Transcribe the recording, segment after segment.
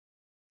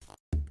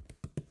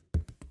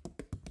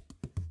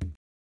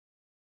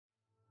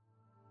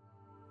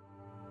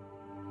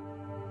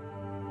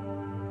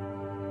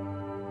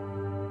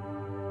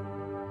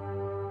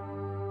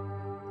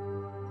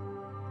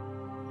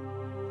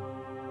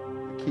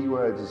key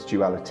word is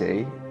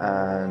duality,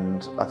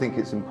 and I think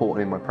it's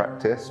important in my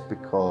practice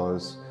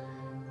because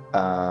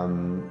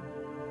I'm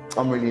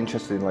really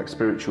interested in like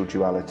spiritual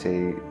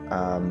duality,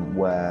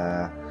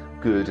 where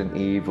good and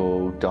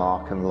evil,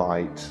 dark and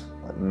light,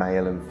 like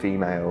male and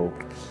female,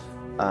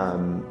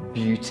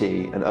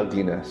 beauty and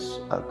ugliness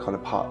are kind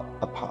of part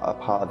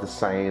of the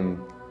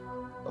same,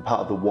 a part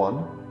of the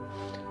one,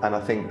 and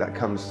I think that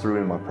comes through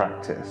in my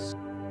practice.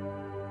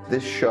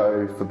 This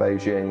show for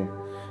Beijing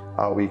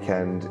Art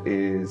Weekend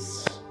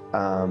is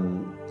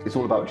it's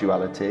all about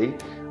duality.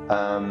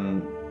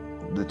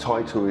 The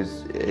title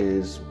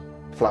is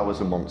Flowers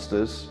and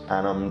Monsters,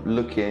 and I'm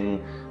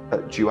looking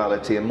at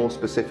duality and more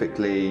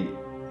specifically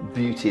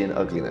beauty and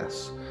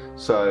ugliness.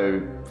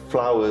 So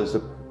flowers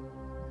are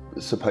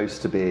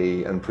supposed to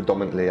be and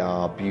predominantly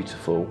are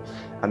beautiful,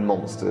 and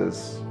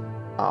monsters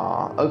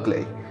are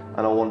ugly.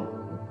 And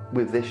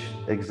with this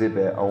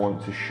exhibit, I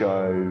want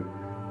to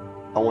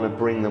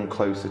bring them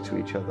closer to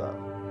each other.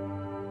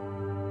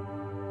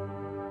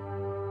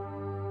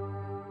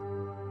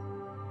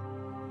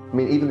 I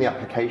mean, even the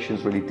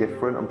application's really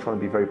different. I'm trying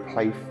to be very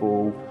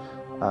playful,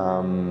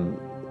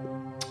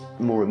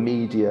 more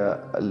immediate,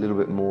 a little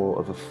bit more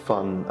of a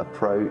fun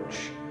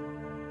approach.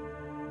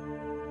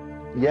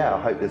 Yeah,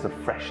 I hope there's a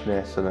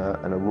freshness and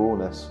a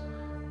rawness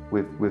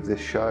with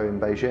this show in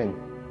Beijing.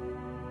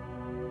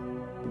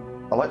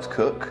 I like to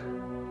cook.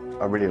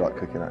 I really like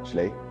cooking,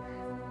 actually.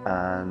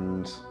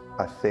 And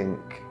I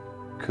think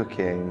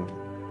cooking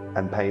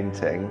and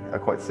painting are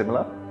quite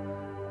similar.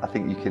 I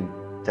think you can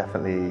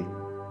definitely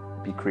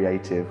be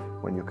creative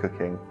when you're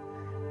cooking.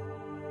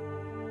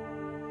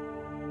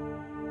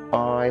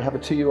 I have a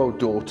 2-year-old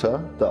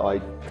daughter that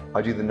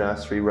I do the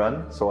nursery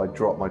run, so I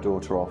drop my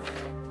daughter off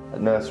at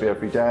nursery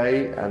every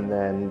day and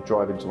then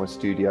drive into my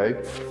studio,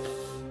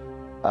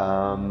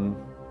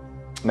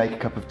 make a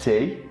cup of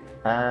tea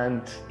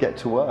and get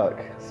to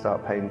work,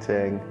 start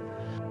painting.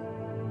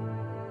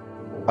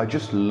 I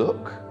just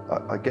look,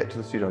 I get to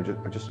the studio,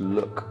 I just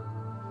look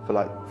for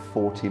like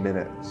 40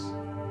 minutes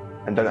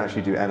and don't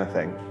actually do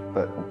anything,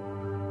 but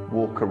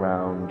walk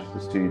around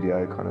the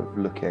studio kind of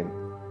looking,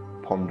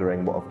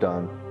 pondering what I've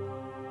done.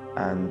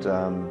 And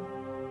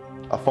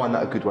I find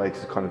that a good way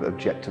to kind of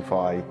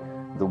objectify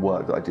the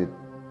work that I did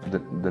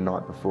the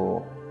night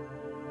before.